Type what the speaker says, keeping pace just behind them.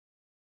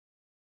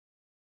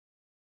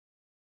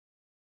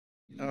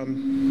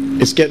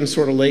It's getting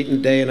sort of late in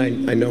the day,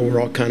 and I know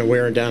we're all kind of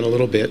wearing down a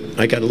little bit.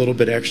 I got a little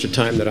bit extra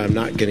time that I'm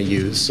not going to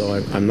use, so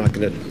I'm not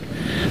going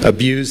to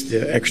abuse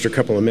the extra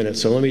couple of minutes.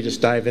 So let me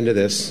just dive into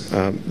this.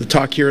 The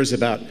talk here is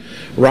about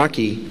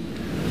RoCE.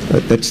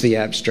 That's the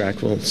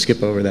abstract. We'll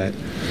skip over that.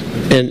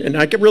 And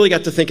I really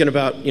got to thinking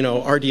about,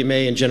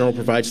 RDMA in general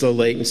provides low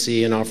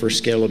latency and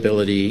offers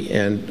scalability,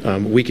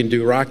 and we can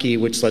do RoCE,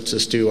 which lets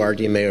us do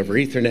RDMA over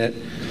Ethernet.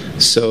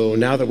 So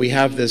now that we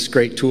have this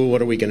great tool,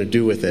 what are we going to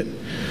do with it?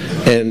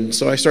 And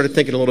so I started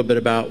thinking a little bit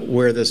about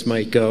where this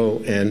might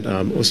go, and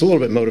was a little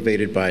bit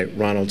motivated by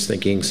Ronald's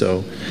thinking,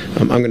 so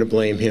I'm going to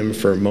blame him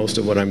for most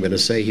of what I'm going to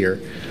say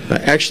here.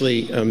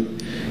 Actually,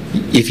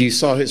 if you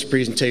saw his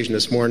presentation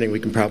this morning, we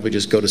can probably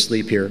just go to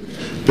sleep here.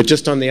 But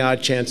just on the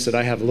odd chance that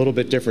I have a little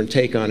bit different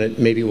take on it,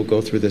 maybe we'll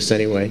go through this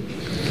anyway.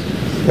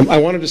 I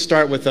wanted to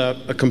start with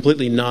a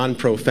completely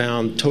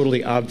non-profound,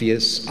 totally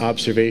obvious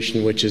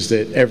observation, which is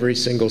that every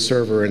single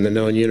server in the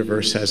known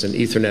universe has an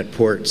Ethernet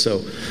port.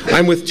 So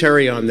I'm with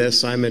Terry on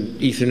this. I'm an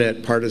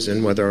Ethernet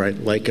partisan, whether I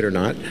like it or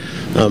not.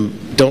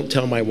 Don't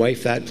tell my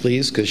wife that,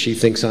 please, because she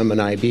thinks I'm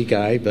an IB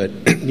guy, but,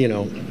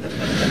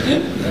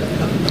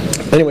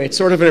 Anyway, it's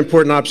sort of an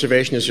important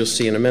observation, as you'll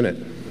see in a minute.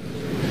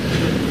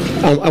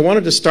 I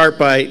wanted to start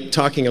by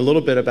talking a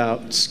little bit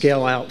about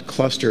scale-out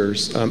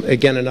clusters.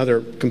 Again,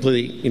 another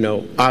completely,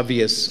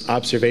 obvious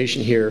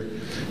observation here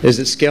is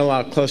that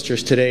scale-out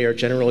clusters today are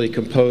generally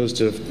composed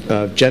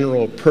of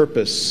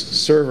general-purpose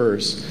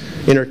servers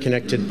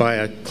interconnected by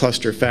a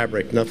cluster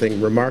fabric. Nothing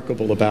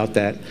remarkable about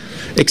that,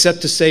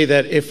 except to say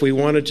that if we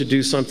wanted to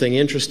do something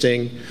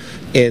interesting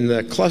in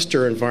the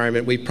cluster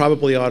environment, we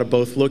probably ought to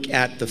both look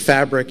at the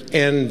fabric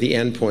and the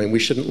endpoint. We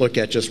shouldn't look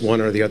at just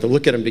one or the other.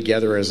 Look at them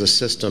together as a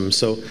system.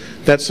 So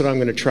that's what I'm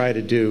going to try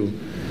to do.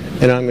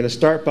 And I'm going to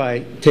start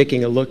by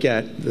taking a look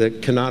at the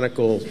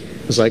canonical,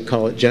 as I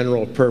call it,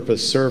 general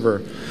purpose server,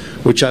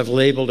 which I've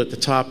labeled at the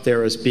top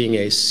there as being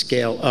a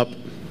scale-up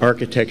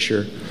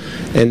architecture.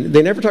 And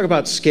they never talk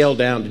about scale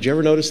down. Did you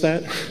ever notice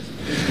that?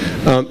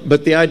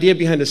 But the idea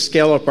behind a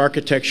scale-up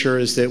architecture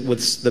is that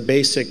with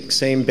the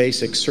same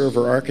basic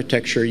server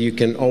architecture, you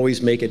can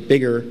always make it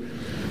bigger.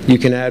 You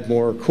can add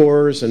more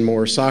cores and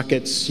more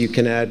sockets. You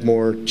can add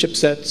more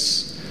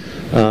chipsets.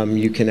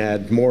 You can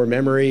add more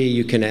memory.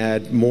 You can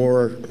add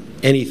more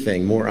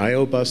anything, more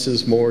I/O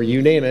buses, more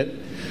you name it,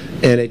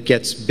 and it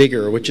gets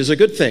bigger, which is a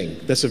good thing.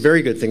 That's a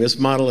very good thing. This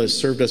model has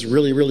served us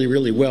really, really,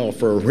 really well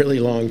for a really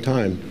long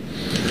time.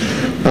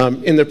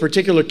 In the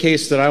particular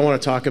case that I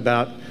want to talk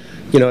about,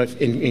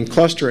 if in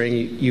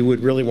clustering, you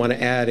would really want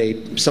to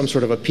add some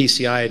sort of a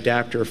PCI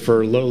adapter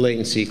for low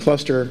latency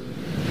cluster.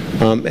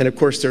 And of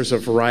course, there's a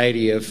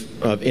variety of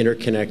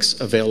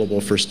interconnects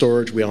available for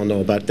storage. We all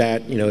know about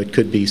that. It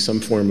could be some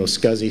form of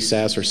SCSI,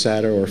 SAS, or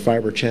SATA, or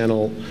fiber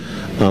channel,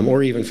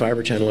 or even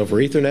fiber channel over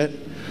Ethernet.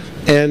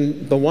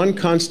 And the one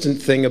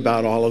constant thing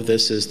about all of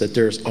this is that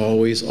there's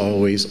always,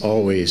 always,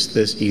 always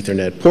this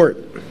Ethernet port,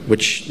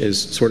 which is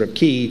sort of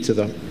key to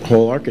the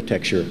whole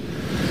architecture.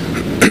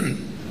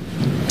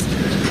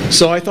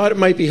 So I thought it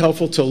might be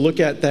helpful to look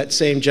at that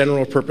same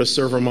general purpose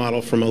server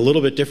model from a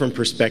little bit different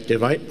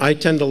perspective. I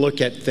tend to look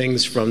at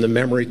things from the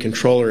memory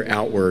controller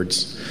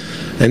outwards.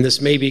 And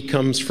this maybe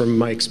comes from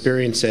my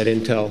experience at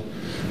Intel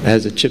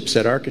as a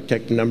chipset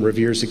architect a number of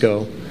years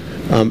ago.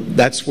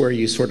 That's where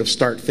you sort of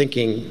start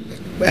thinking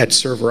at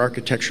server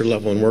architecture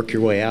level and work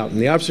your way out. And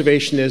the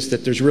observation is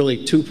that there's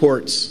really two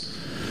ports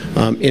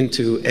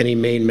into any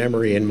main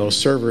memory in most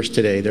servers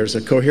today. There's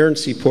a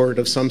coherency port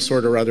of some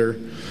sort or other.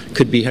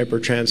 Could be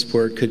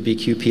hypertransport, could be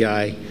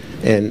QPI,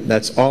 and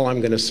that's all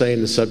I'm going to say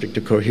in the subject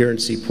of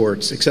coherency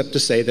ports, except to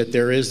say that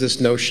there is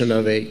this notion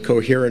of a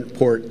coherent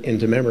port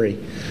into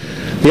memory.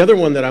 The other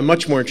one that I'm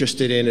much more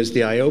interested in is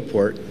the I/O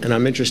port, and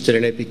I'm interested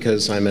in it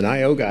because I'm an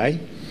I/O guy.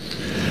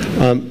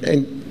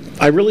 And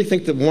I really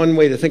think that one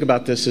way to think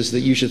about this is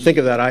that you should think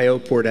of that I/O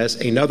port as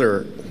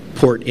another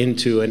port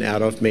into and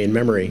out of main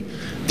memory.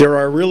 There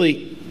are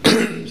really,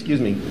 excuse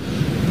me,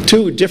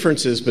 two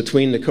differences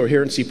between the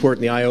coherency port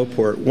and the I/O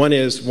port. One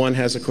is one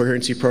has a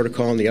coherency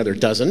protocol and the other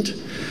doesn't.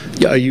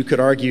 You could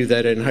argue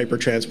that in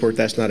hypertransport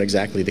that's not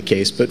exactly the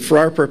case, but for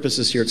our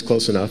purposes here it's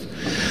close enough.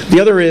 The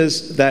other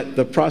is that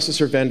the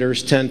processor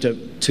vendors tend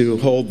to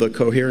hold the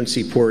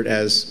coherency port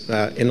as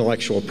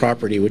intellectual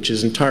property, which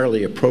is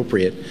entirely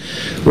appropriate,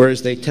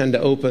 whereas they tend to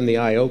open the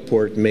I/O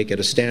port and make it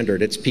a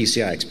standard. It's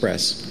PCI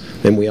Express,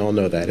 and we all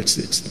know that.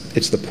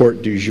 It's the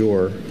port du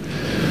jour.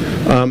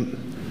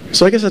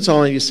 So I guess that's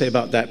all I need to say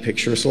about that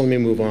picture, so let me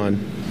move on.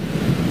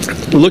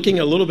 Looking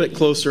a little bit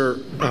closer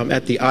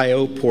at the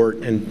I/O port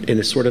and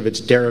in sort of its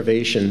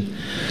derivation,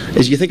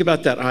 as you think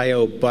about that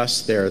I/O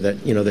bus there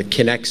that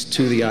connects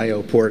to the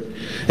I/O port,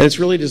 and it's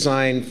really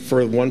designed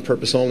for one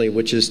purpose only,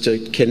 which is to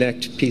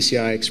connect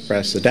PCI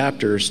Express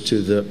adapters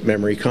to the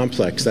memory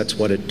complex. That's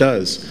what it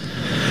does.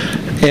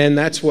 And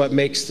that's what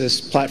makes this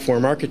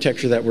platform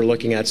architecture that we're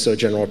looking at so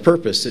general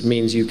purpose. It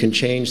means you can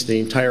change the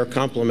entire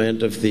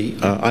complement of the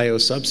I/O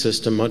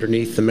subsystem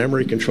underneath the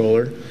memory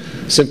controller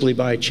simply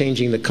by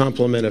changing the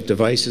complement of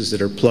devices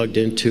that are plugged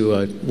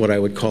into what I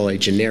would call a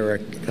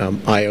generic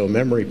I/O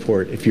memory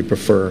port, if you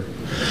prefer.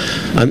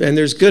 And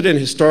there's good and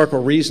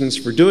historical reasons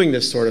for doing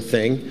this sort of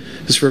thing,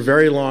 because for a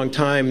very long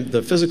time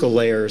the physical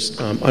layers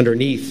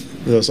underneath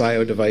those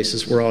I/O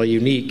devices were all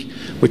unique,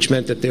 which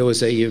meant that there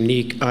was a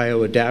unique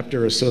I/O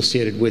adapter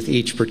associated with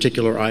each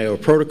particular I/O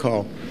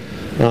protocol.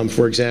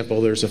 For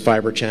example, there's a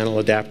fiber channel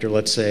adapter,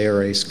 let's say,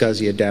 or a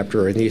SCSI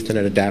adapter or an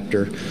Ethernet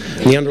adapter.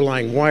 And the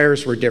underlying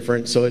wires were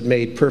different, so it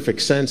made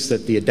perfect sense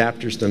that the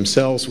adapters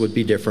themselves would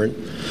be different.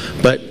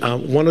 But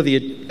one of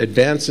the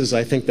advances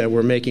I think that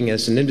we're making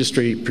as an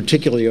industry,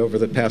 particularly over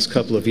the past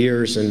couple of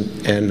years,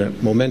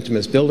 and momentum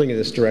is building in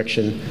this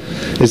direction,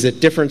 is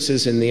that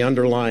differences in the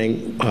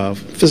underlying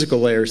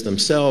physical layers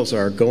themselves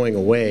are going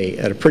away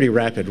at a pretty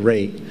rapid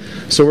rate.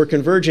 So we're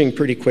converging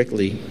pretty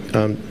quickly.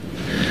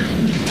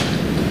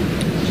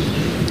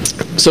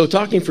 So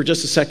talking for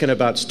just a second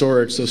about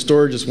storage. So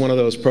storage is one of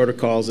those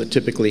protocols that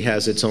typically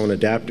has its own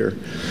adapter.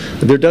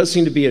 There does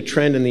seem to be a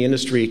trend in the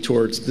industry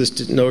towards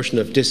this notion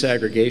of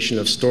disaggregation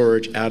of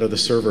storage out of the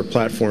server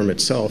platform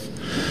itself.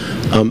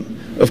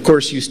 Of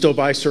course, you still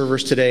buy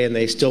servers today and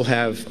they still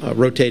have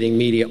rotating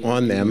media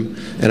on them,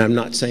 and I'm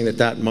not saying that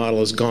that model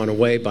has gone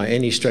away by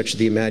any stretch of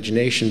the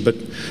imagination, but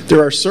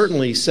there are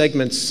certainly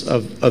segments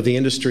of the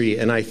industry,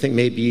 and I think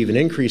maybe even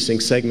increasing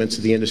segments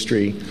of the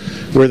industry,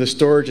 where the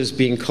storage is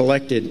being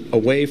collected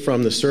away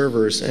from the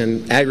servers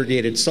and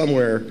aggregated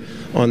somewhere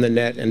on the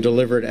net and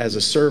delivered as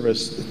a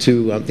service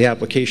to the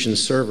application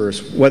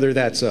servers, whether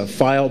that's a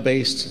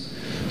file-based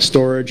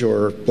storage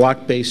or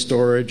block-based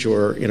storage,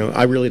 or, you know,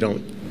 I really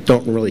don't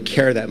really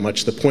care that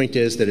much. The point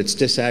is that it's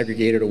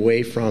disaggregated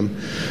away from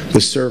the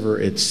server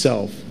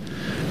itself.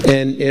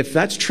 And if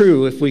that's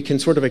true, if we can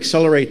sort of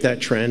accelerate that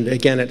trend,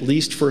 again, at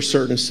least for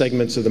certain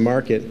segments of the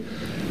market,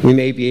 we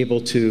may be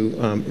able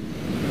to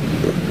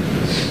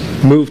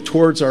move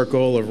towards our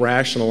goal of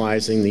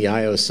rationalizing the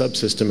I/O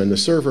subsystem in the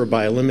server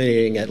by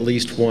eliminating at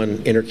least one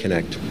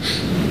interconnect.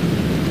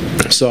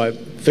 So I've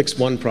fixed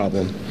one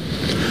problem.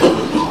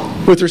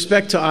 With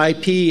respect to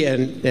IP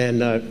and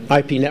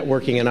IP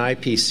networking and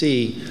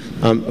IPC,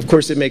 of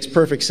course it makes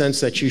perfect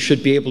sense that you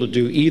should be able to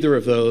do either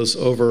of those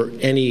over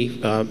any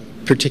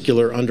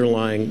particular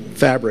underlying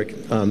fabric.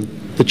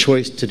 The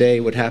choice today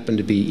would happen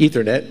to be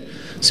Ethernet,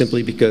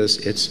 simply because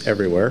it's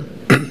everywhere.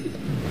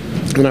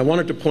 And I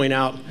wanted to point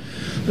out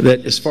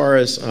that as far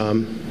as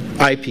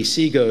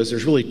IPC goes,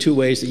 there's really two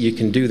ways that you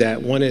can do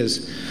that. One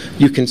is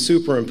you can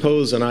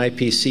superimpose an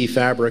IPC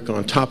fabric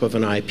on top of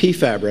an IP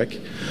fabric,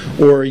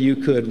 or you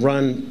could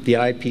run the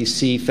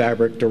IPC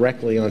fabric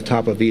directly on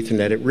top of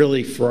Ethernet. It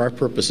really, for our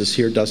purposes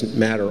here, doesn't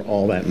matter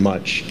all that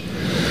much.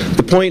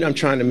 The point I'm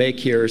trying to make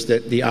here is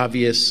that the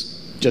obvious,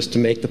 just to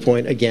make the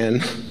point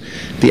again,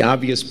 the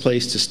obvious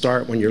place to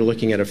start when you're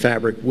looking at a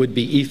fabric would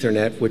be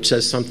Ethernet, which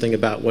says something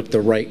about what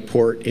the right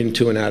port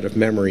into and out of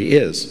memory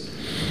is.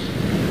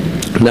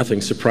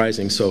 Nothing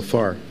surprising so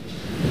far.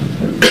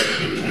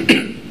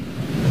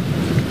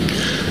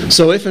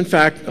 So if, in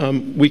fact,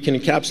 we can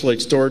encapsulate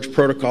storage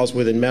protocols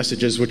within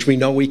messages, which we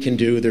know we can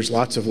do, there's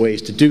lots of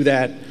ways to do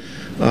that.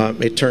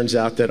 It turns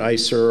out that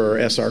ISER or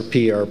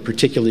SRP are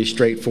particularly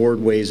straightforward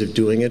ways of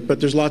doing it, but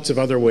there's lots of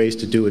other ways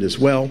to do it as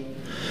well.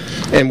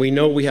 And we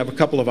know we have a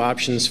couple of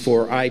options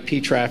for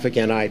IP traffic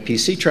and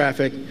IPC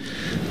traffic.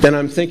 Then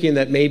I'm thinking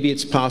that maybe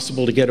it's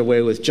possible to get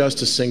away with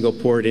just a single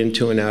port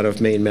into and out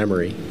of main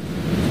memory.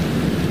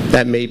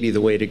 That may be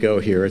the way to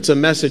go here. It's a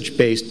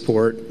message-based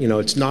port. You know,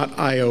 it's not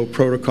I/O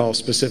protocol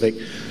specific.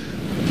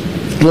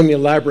 Let me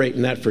elaborate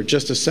on that for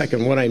just a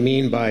second. What I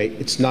mean by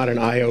it's not an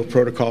I/O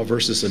protocol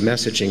versus a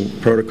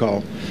messaging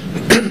protocol.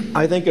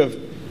 I think of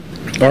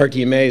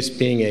RDMA as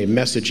being a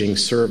messaging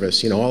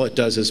service. You know, all it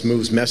does is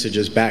moves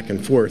messages back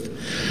and forth.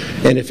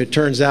 And if it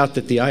turns out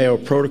that the I/O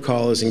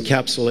protocol is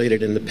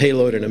encapsulated in the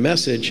payload in a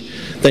message,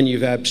 then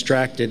you've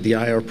abstracted the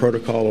I/O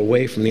protocol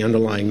away from the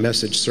underlying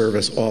message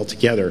service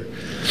altogether.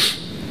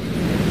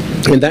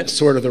 And that's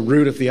sort of the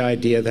root of the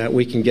idea that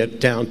we can get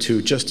down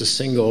to just a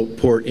single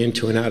port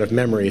into and out of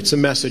memory. It's a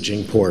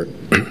messaging port.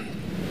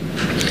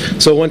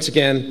 So once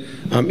again,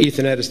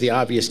 Ethernet is the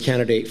obvious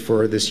candidate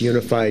for this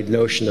unified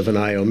notion of an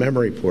I/O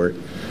memory port.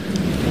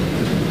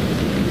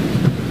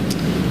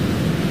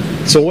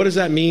 So what does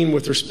that mean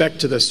with respect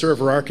to the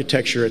server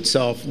architecture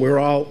itself? We're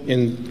all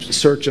in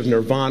search of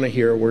nirvana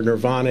here, where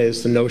nirvana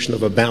is the notion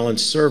of a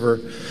balanced server,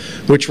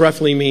 which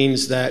roughly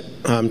means that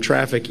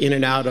traffic in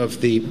and out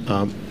of the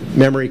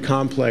memory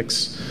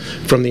complex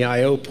from the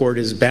I/O port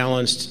is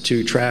balanced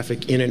to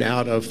traffic in and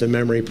out of the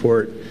memory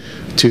port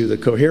to the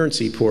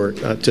coherency port,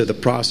 to the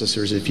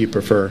processors if you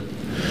prefer.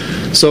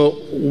 So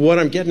what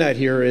I'm getting at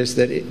here is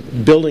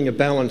that building a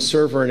balanced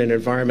server in an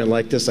environment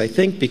like this, I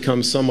think,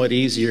 becomes somewhat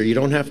easier. You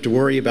don't have to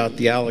worry about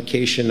the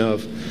allocation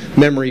of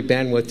memory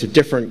bandwidth to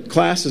different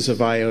classes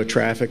of I/O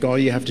traffic. All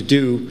you have to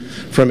do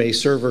from a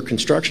server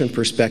construction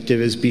perspective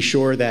is be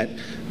sure that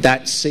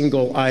that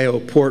single I/O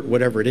port,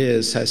 whatever it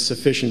is, has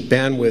sufficient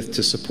bandwidth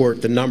to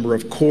support the number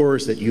of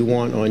cores that you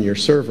want on your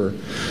server.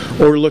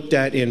 Or looked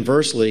at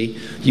inversely,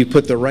 you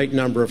put the right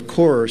number of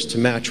cores to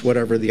match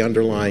whatever the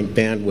underlying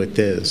bandwidth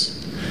is.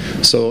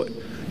 So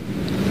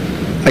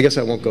I guess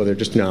I won't go there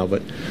just now,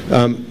 but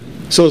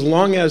so as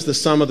long as the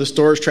sum of the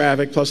storage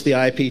traffic plus the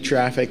IP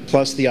traffic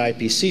plus the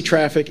IPC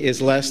traffic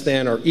is less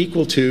than or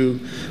equal to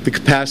the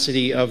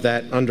capacity of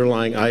that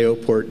underlying I/O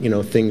port,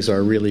 things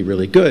are really,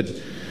 really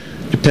good,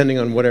 depending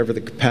on whatever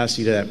the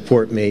capacity of that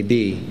port may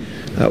be.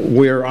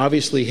 We're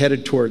obviously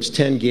headed towards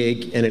 10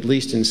 gig, and at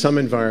least in some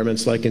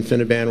environments like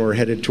InfiniBand, we're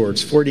headed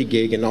towards 40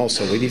 gig, and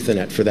also with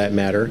Ethernet for that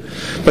matter.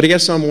 But I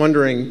guess I'm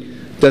wondering,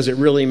 does it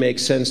really make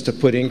sense to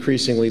put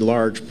increasingly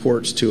large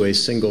ports to a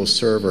single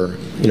server?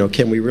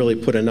 Can we really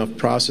put enough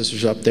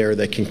processors up there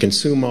that can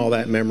consume all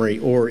that memory,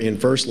 or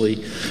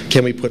inversely,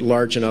 can we put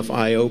large enough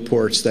I/O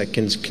ports that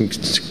can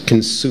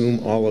consume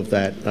all of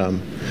that,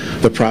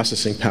 the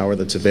processing power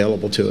that's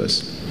available to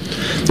us?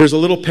 There's a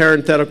little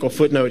parenthetical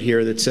footnote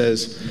here that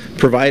says,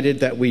 provided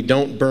that we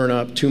don't burn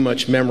up too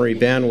much memory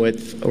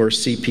bandwidth or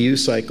CPU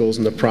cycles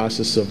in the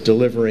process of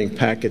delivering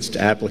packets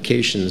to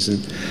applications.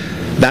 And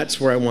that's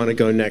where I want to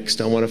go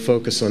next. I want to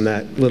focus on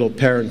that little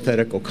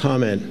parenthetical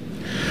comment.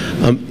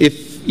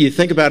 If you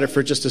think about it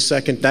for just a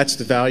second, that's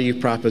the value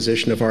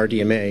proposition of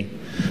RDMA.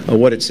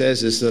 What it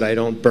says is that I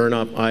don't burn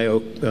up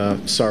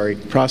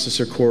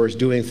processor cores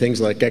doing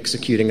things like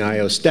executing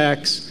I/O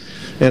stacks,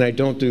 and I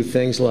don't do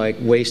things like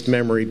waste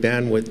memory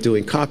bandwidth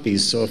doing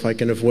copies. So if I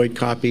can avoid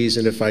copies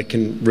and if I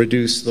can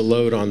reduce the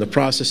load on the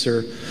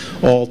processor,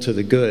 all to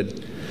the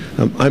good.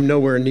 I'm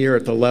nowhere near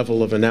at the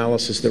level of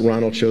analysis that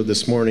Ronald showed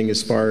this morning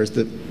as far as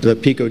the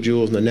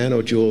picojoules and the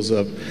nanojoules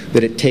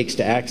that it takes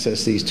to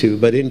access these two.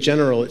 But in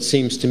general, it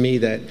seems to me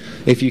that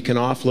if you can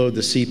offload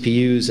the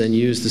CPUs and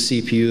use the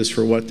CPUs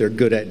for what they're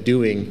good at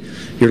doing,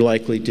 you're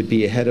likely to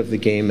be ahead of the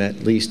game,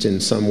 at least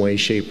in some way,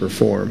 shape, or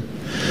form.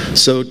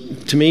 So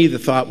to me, the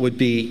thought would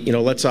be,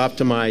 let's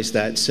optimize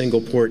that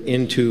single port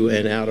into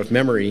and out of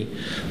memory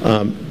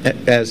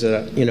as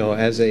a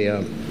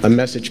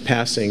message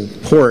passing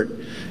port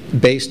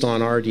based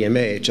on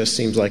RDMA. It just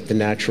seems like the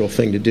natural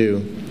thing to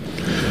do.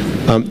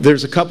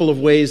 There's a couple of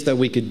ways that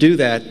we could do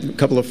that, a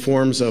couple of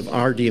forms of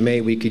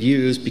RDMA we could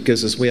use,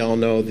 because as we all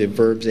know, the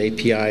Verbs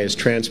API is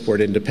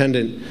transport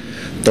independent.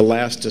 The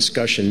last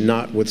discussion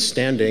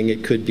notwithstanding,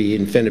 it could be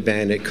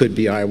InfiniBand, it could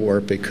be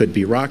iWarp, it could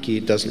be RoCE,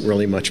 it doesn't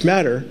really much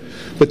matter.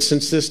 But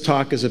since this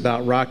talk is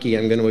about RoCE,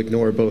 I'm going to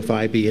ignore both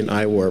IB and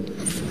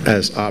iWarp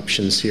as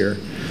options here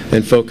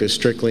and focus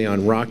strictly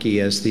on RoCE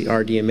as the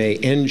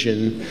RDMA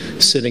engine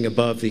sitting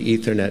above the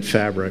Ethernet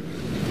fabric.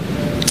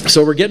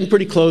 So we're getting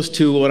pretty close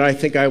to what I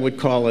think I would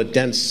call a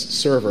dense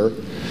server,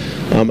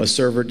 a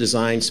server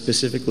designed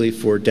specifically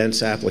for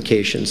dense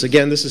applications.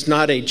 Again, this is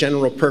not a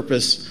general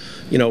purpose,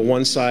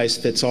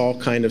 one-size-fits-all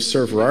kind of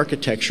server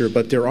architecture,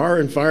 but there are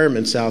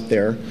environments out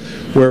there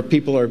where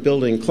people are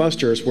building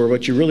clusters where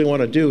what you really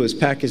want to do is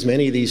pack as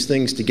many of these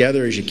things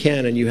together as you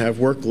can, and you have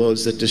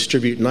workloads that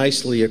distribute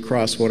nicely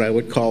across what I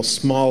would call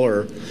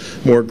smaller,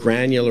 more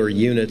granular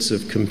units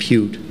of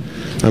compute.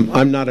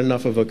 I'm not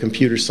enough of a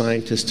computer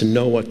scientist to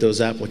know what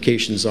those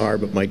applications are,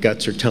 but my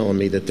guts are telling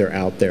me that they're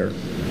out there.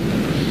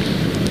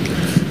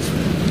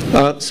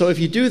 So if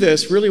you do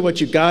this, really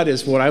what you've got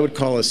is what I would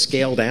call a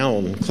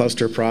scale-down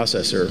cluster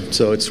processor.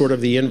 So it's sort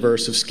of the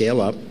inverse of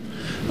scale-up.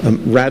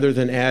 Rather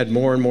than add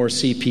more and more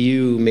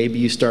CPU, maybe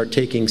you start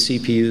taking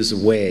CPUs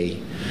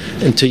away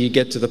until you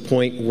get to the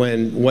point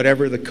when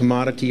whatever the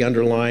commodity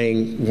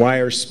underlying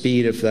wire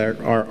speed of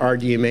our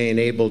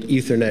RDMA-enabled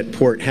Ethernet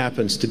port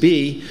happens to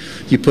be,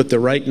 you put the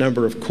right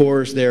number of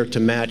cores there to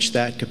match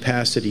that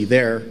capacity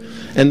there,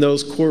 and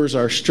those cores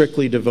are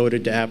strictly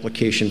devoted to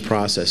application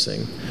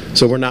processing.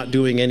 So we're not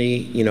doing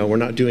any,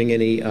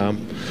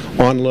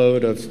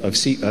 onload of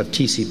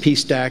TCP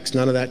stacks,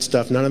 none of that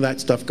stuff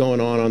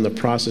going on the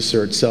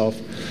processor itself.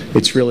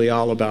 It's really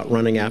all about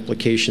running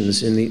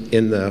applications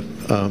in the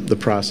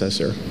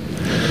processor.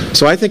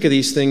 So I think of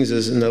these things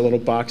as, in the little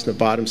box in the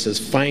bottom says,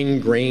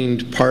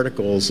 fine-grained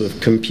particles of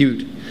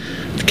compute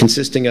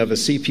consisting of a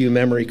CPU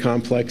memory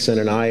complex and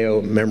an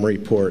I/O memory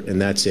port,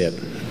 and that's it.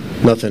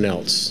 Nothing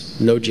else.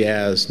 No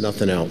jazz,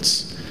 nothing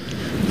else.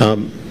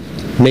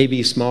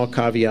 Maybe a small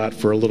caveat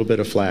for a little bit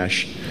of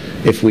flash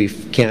if we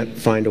can't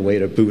find a way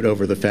to boot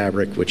over the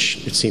fabric,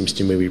 which it seems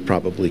to me we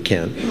probably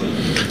can.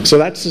 So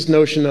that's this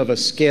notion of a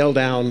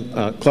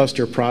scaled-down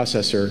cluster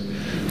processor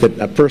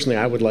that personally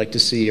I would like to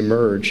see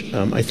emerge.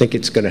 I think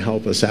it's going to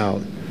help us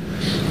out.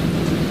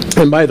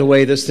 And by the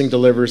way, this thing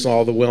delivers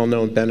all the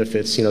well-known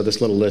benefits,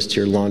 this little list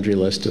here, laundry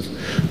list of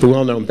the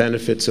well-known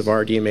benefits of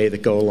RDMA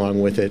that go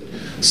along with it.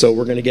 So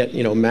we're going to get,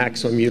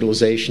 maximum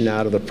utilization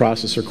out of the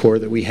processor core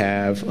that we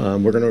have.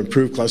 We're going to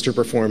improve cluster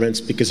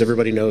performance because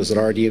everybody knows that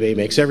RDMA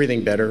makes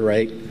everything better,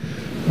 right?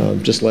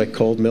 Just like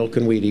cold milk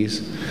and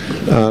Wheaties.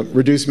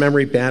 Reduce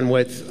memory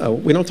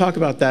bandwidth. We don't talk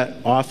about that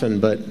often,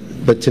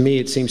 but to me,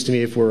 it seems to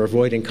me if we're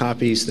avoiding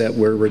copies that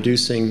we're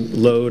reducing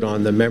load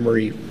on the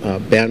memory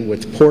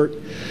bandwidth port.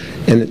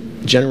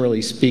 And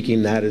generally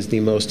speaking, that is the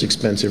most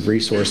expensive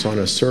resource on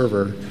a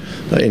server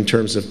in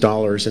terms of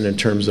dollars and in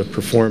terms of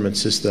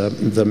performance is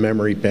the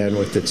memory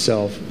bandwidth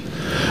itself.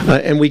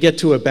 And we get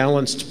to a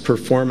balanced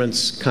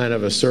performance kind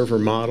of a server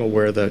model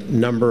where the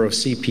number of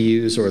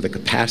CPUs or the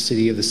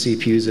capacity of the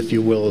CPUs, if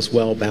you will, is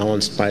well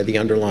balanced by the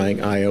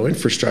underlying I/O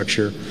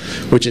infrastructure,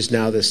 which is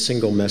now this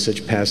single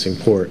message passing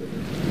port.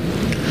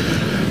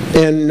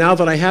 And now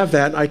that I have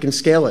that, I can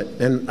scale it.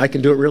 And I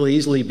can do it really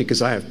easily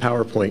because I have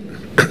PowerPoint.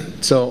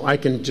 So I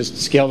can just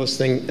scale this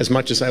thing as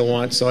much as I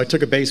want. So I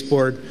took a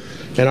baseboard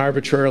and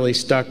arbitrarily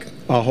stuck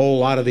a whole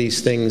lot of these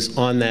things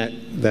on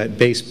that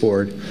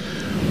baseboard.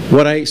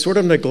 What I sort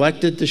of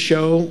neglected to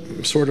show,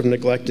 sort of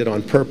neglected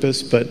on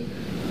purpose, but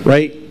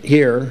right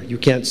here, you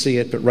can't see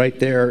it, but right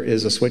there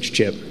is a switch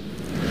chip.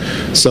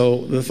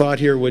 So the thought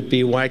here would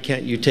be, why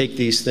can't you take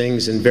these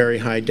things in very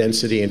high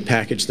density and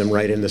package them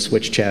right in the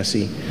switch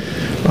chassis?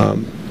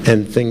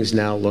 And things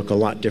now look a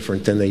lot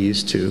different than they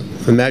used to.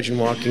 Imagine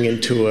walking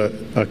into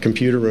a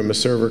computer room, a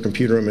server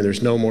computer room, and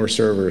there's no more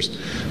servers.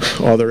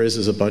 All there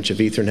is a bunch of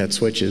Ethernet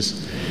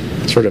switches.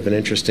 Sort of an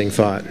interesting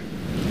thought.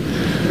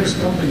 There's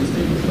companies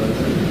thinking about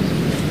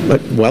that.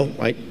 But, well,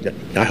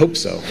 I hope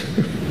so.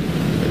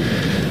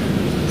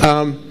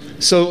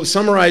 So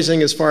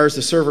summarizing as far as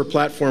the server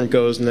platform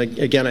goes, and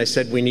again I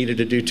said we needed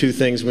to do two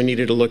things. We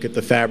needed to look at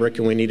the fabric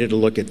and we needed to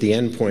look at the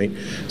endpoint.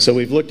 So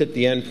we've looked at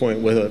the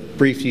endpoint with a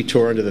brief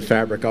detour into the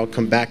fabric. I'll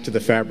come back to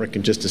the fabric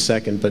in just a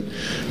second, but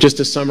just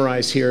to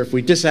summarize here, if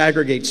we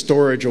disaggregate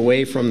storage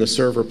away from the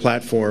server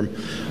platform,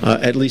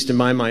 at least in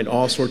my mind,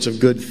 all sorts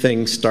of good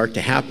things start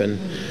to happen.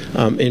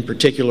 In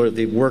particular,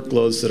 the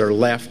workloads that are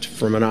left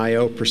from an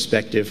I/O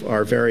perspective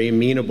are very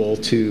amenable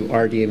to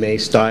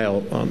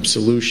RDMA-style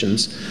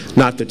solutions.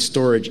 Not that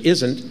storage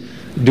isn't.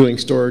 Doing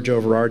storage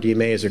over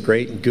RDMA is a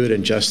great and good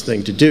and just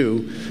thing to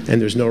do,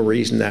 and there's no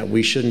reason that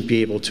we shouldn't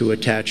be able to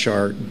attach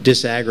our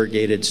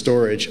disaggregated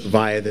storage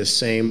via this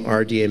same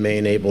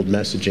RDMA-enabled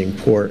messaging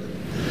port.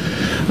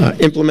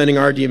 Implementing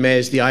RDMA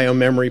as the I/O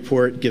memory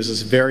port gives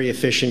us a very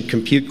efficient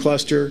compute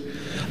cluster.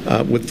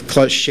 With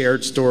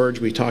shared storage,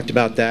 we talked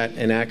about that,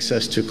 and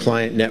access to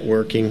client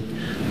networking.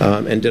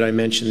 And did I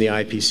mention the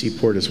IPC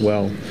port as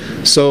well?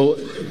 So,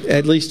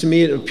 at least to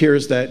me, it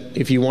appears that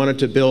if you wanted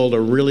to build a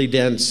really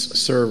dense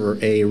server,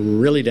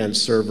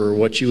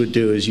 what you would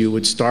do is you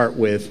would start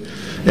with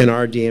an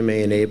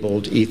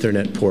RDMA-enabled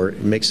Ethernet port.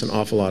 It makes an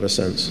awful lot of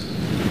sense.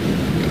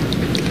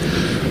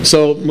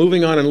 So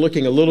moving on and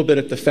looking a little bit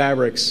at the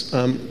fabrics,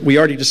 we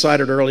already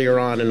decided earlier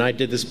on, and I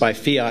did this by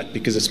fiat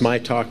because it's my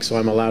talk, so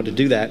I'm allowed to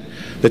do that,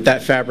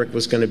 that fabric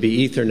was going to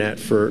be Ethernet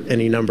for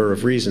any number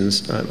of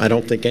reasons. I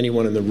don't think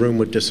anyone in the room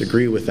would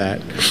disagree with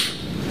that.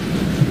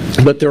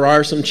 But there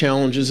are some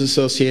challenges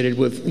associated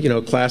with,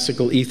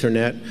 classical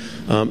Ethernet.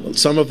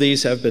 Some of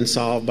these have been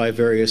solved by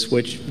various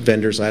switch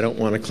vendors. I don't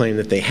want to claim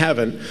that they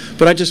haven't,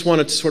 but I just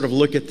wanted to sort of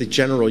look at the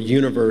general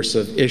universe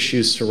of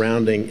issues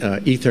surrounding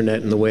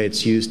Ethernet and the way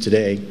it's used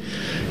today.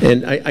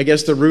 And I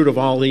guess the root of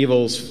all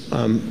evils,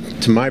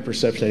 to my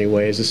perception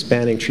anyway, is a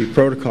spanning tree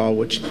protocol,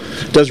 which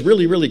does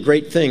really, really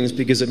great things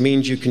because it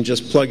means you can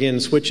just plug in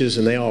switches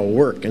and they all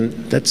work. And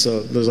there's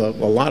a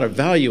lot of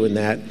value in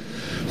that.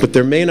 But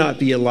there may not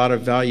be a lot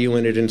of value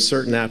in it in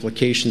certain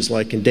applications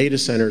like in data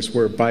centers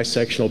where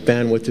bisectional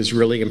bandwidth is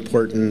really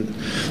important,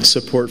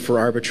 support for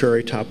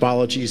arbitrary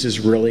topologies is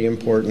really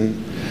important,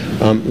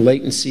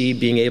 latency,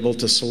 being able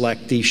to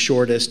select the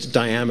shortest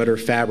diameter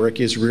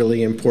fabric is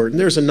really important.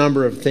 There's a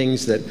number of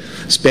things that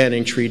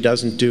spanning tree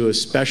doesn't do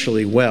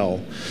especially well,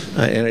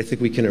 and I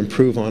think we can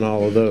improve on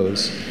all of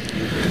those.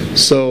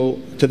 So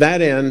to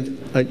that end,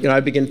 I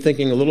begin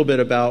thinking a little bit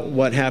about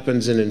what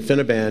happens in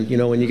InfiniBand.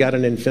 When you got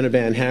an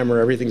InfiniBand hammer,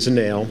 everything's a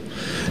nail.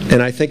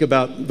 And I think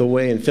about the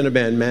way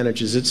InfiniBand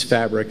manages its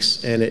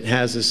fabrics, and it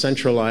has a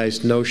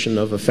centralized notion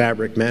of a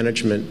fabric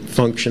management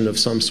function of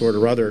some sort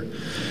or other.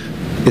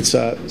 It's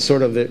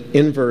sort of the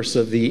inverse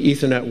of the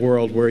Ethernet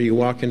world where you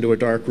walk into a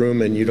dark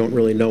room and you don't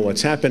really know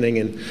what's happening,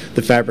 and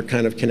the fabric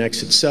kind of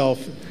connects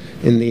itself.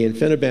 In the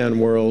InfiniBand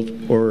world,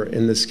 or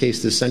in this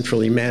case, the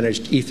centrally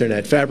managed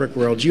Ethernet fabric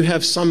world, you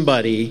have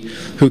somebody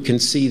who can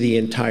see the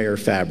entire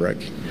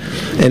fabric.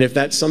 And if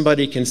that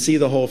somebody can see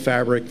the whole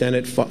fabric, then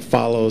it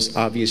follows,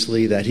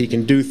 obviously, that he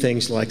can do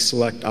things like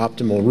select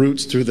optimal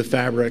routes through the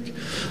fabric.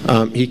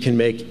 He can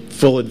make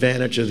full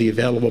advantage of the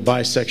available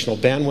bisectional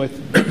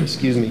bandwidth,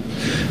 excuse me,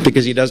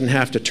 because he doesn't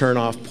have to turn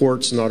off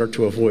ports in order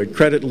to avoid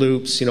credit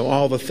loops.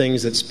 All the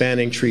things that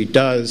spanning tree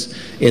does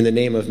in the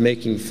name of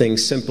making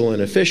things simple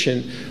and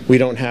efficient, we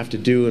don't have to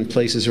do in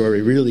places where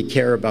we really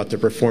care about the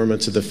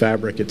performance of the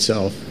fabric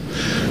itself.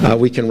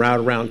 We can route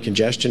around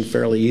congestion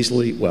fairly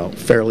easily. Well,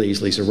 fairly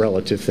easily is a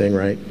relative thing,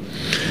 right?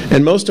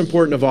 And most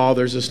important of all,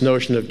 there's this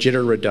notion of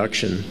jitter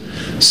reduction.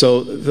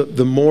 So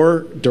the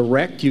more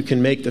direct you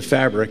can make the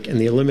fabric and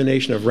the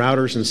elimination of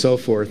routers and so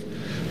forth,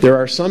 there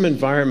are some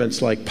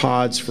environments like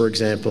pods, for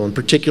example, in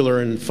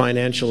particular in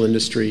financial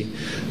industry,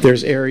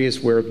 there's areas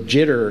where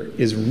jitter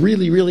is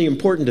really, really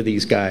important to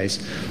these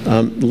guys.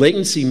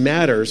 Latency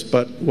matters,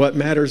 but what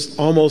matters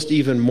almost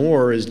even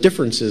more is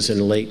differences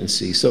in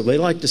latency. So they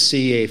like to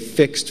see a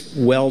fixed,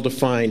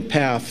 well-defined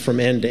path from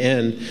end to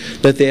end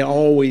that they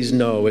always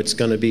know it's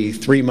going to be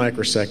 3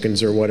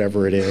 microseconds or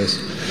whatever it is.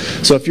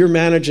 So if you're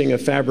managing a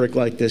fabric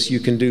like this, you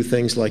can do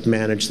things like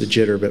manage the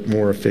jitter a bit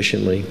more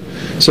efficiently.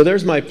 So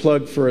there's my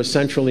plug for a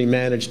centrally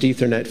managed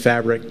Ethernet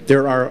fabric.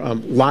 There are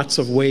lots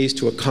of ways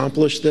to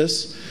accomplish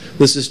this.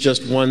 This is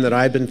just one that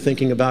I've been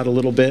thinking about a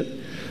little bit.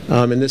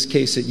 In this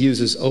case, it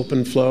uses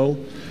OpenFlow.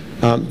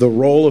 The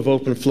role of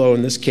OpenFlow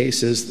in this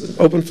case is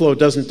OpenFlow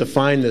doesn't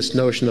define this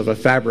notion of a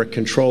fabric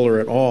controller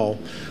at all.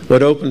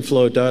 What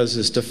OpenFlow does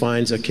is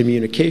defines a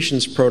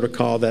communications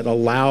protocol that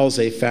allows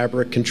a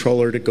fabric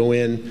controller to go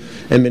in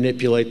and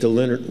manipulate the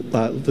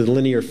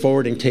linear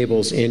forwarding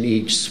tables in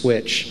each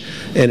switch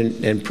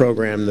and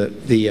program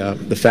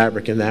the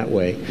fabric in that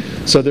way.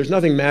 So there's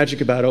nothing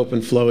magic about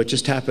OpenFlow. It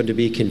just happened to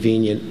be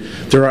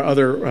convenient. There are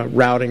other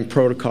routing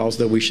protocols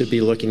that we should be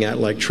looking at,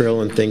 like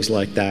Trill and things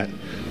like that.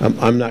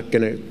 I'm not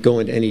going to go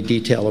into any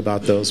detail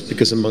about those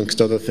because,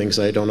 amongst other things,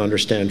 I don't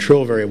understand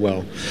Trill very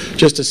well.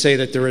 Just to say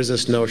that there is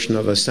this notion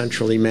of a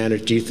centrally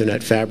managed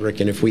Ethernet fabric,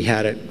 and if we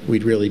had it,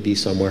 we'd really be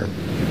somewhere.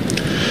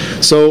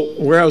 So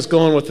where I was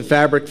going with the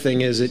fabric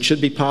thing is it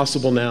should be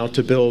possible now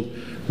to build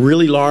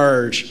really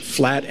large,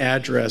 flat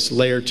address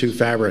layer 2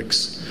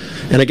 fabrics.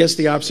 And I guess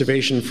the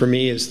observation for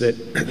me is that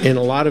in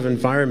a lot of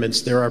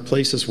environments, there are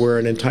places where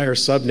an entire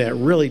subnet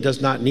really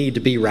does not need to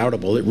be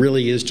routable. It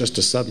really is just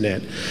a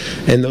subnet.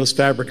 And those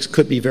fabrics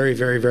could be very,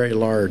 very, very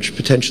large,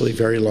 potentially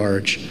very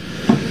large.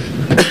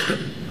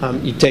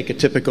 You take a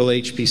typical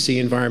HPC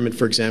environment,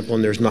 for example,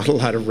 and there's not a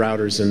lot of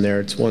routers in there.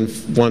 It's one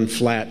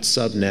flat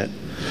subnet.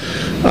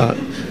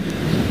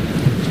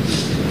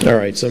 All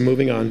right, so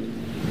moving on.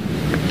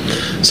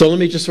 So let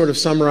me just sort of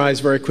summarize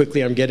very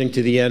quickly. I'm getting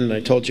to the end. I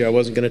told you I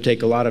wasn't going to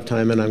take a lot of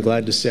time, and I'm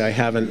glad to say I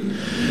haven't.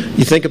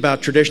 You think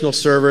about traditional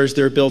servers,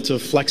 they're built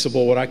of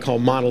flexible, what I call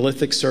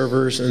monolithic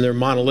servers, and they're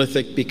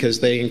monolithic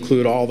because they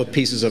include all the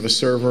pieces of a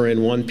server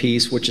in one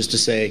piece, which is to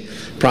say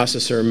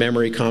processor,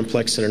 memory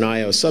complex, and an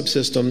I/O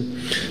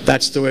subsystem.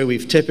 That's the way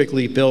we've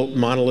typically built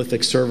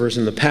monolithic servers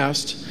in the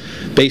past,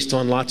 based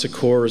on lots of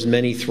cores,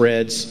 many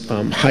threads,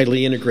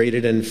 highly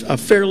integrated, and a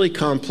fairly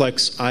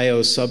complex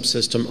I/O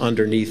subsystem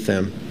underneath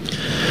them.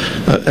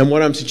 And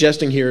what I'm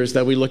suggesting here is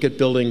that we look at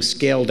building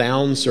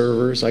scale-down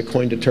servers, I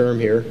coined a term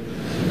here,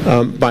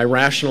 by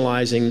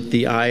rationalizing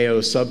the I/O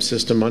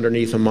subsystem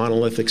underneath a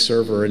monolithic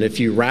server. And if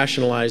you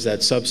rationalize that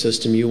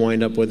subsystem, you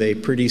wind up with a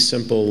pretty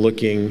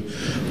simple-looking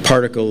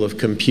particle of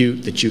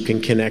compute that you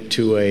can connect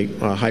to a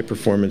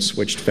high-performance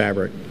switched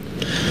fabric.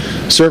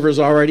 Servers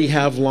already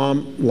have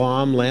LAN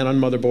on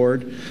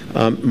motherboard.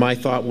 My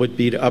thought would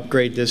be to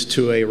upgrade this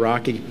to a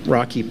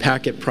RoCE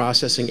packet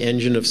processing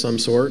engine of some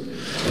sort,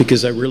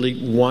 because I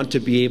really want to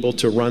be able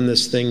to run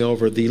this thing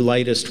over the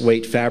lightest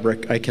weight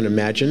fabric I can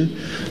imagine.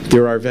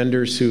 There are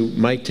vendors who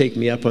might take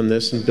me up on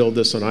this and build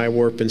this on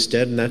iWarp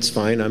instead, and that's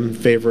fine. I'm in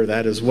favor of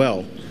that as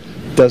well.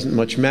 Doesn't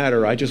much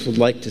matter. I just would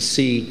like to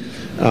see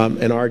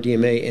an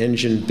RDMA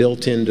engine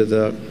built into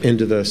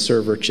the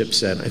server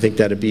chipset. I think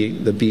that'd be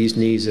the bee's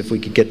knees if we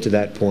could get to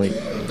that point.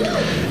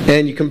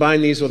 And you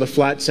combine these with a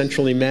flat,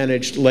 centrally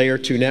managed layer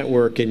 2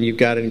 network, and you've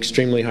got an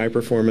extremely high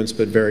performance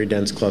but very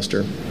dense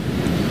cluster.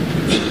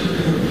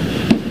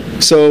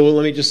 So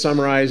let me just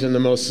summarize in the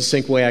most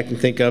succinct way I can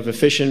think of.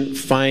 Efficient,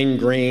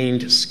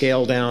 fine-grained,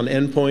 scale-down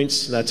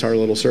endpoints, that's our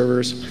little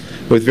servers,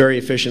 with very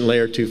efficient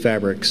layer 2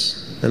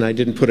 fabrics. And I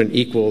didn't put an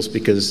equals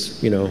because,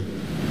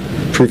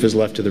 proof is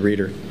left to the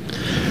reader.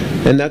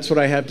 And that's what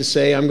I have to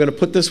say. I'm going to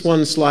put this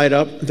one slide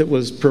up that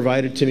was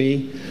provided to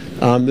me.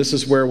 This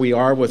is where we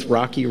are with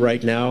RoCE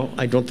right now.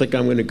 I don't think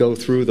I'm going to go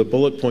through the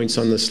bullet points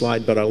on this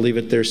slide, but I'll leave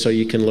it there so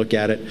you can look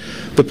at it.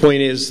 The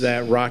point is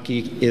that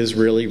RoCE is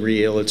really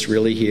real. It's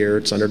really here.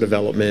 It's under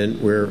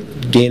development. We're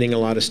gaining a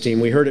lot of steam.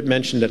 We heard it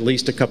mentioned at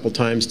least a couple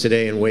times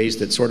today in ways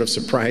that sort of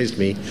surprised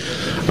me,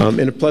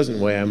 in a pleasant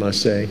way, I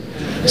must say.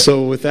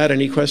 So with that,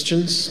 any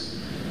questions?